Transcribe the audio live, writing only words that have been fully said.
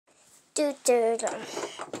Do do do.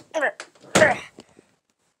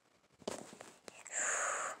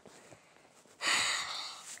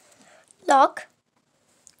 Lock.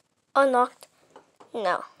 Unlocked.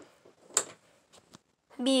 No.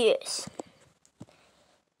 Yes.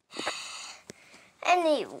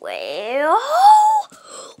 Anyway, oh,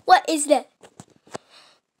 what is that?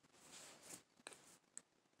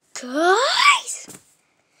 Guys!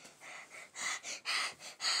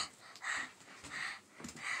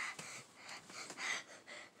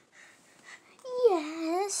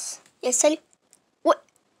 Yes. Yes, Sally.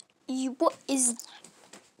 What is that?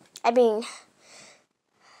 I mean,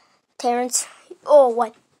 Terrence. Oh,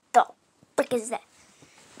 what the frick is that?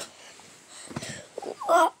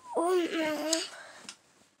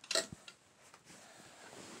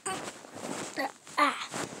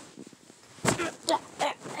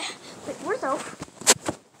 Wait, where's Elf?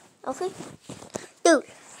 Elfie? Dude.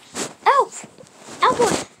 Elf! Elf!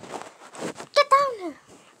 Get down here.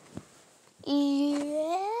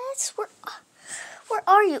 Yes, where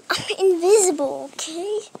are you? I'm invisible,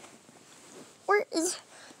 okay? Where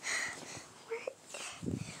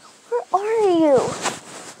are you?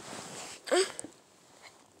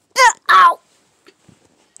 Ow!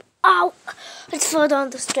 Ow! I just fell down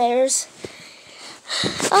the stairs.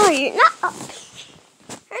 Oh, you're not up.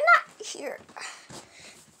 You're not here.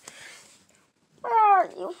 Where are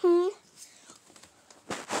you?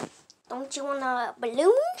 Don't you want a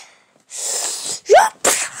balloon?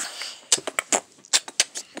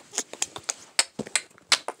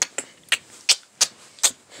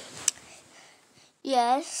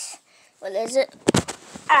 Yes. What is it?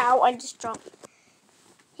 Ow, I just dropped.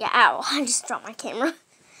 Yeah, ow, I just dropped my camera.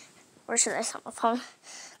 Or should I set my phone?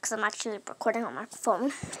 Because I'm actually recording on my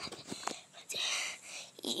phone.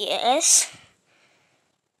 Yes.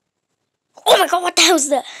 Oh my god, what the hell is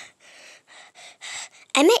that?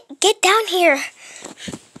 Emmett, get down here.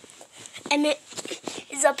 Emmett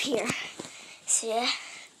is up here. See?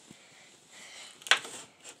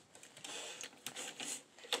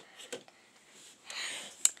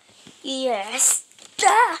 Yes.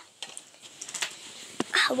 Ah.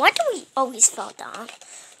 Why do we always fall down?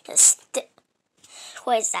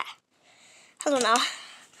 What is that? I don't know.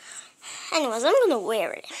 Anyways, I'm gonna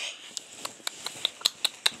wear it.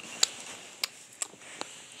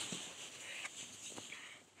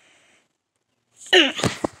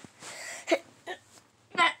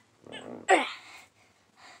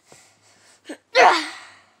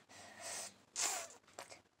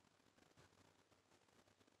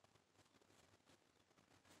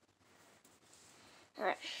 All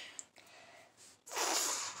right.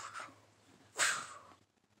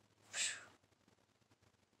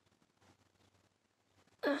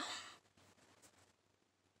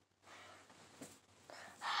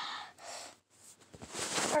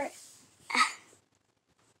 All right.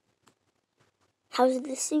 How's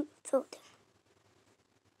the suit floating?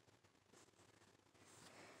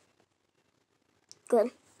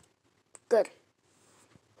 Good. Good.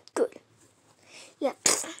 Good. Yeah.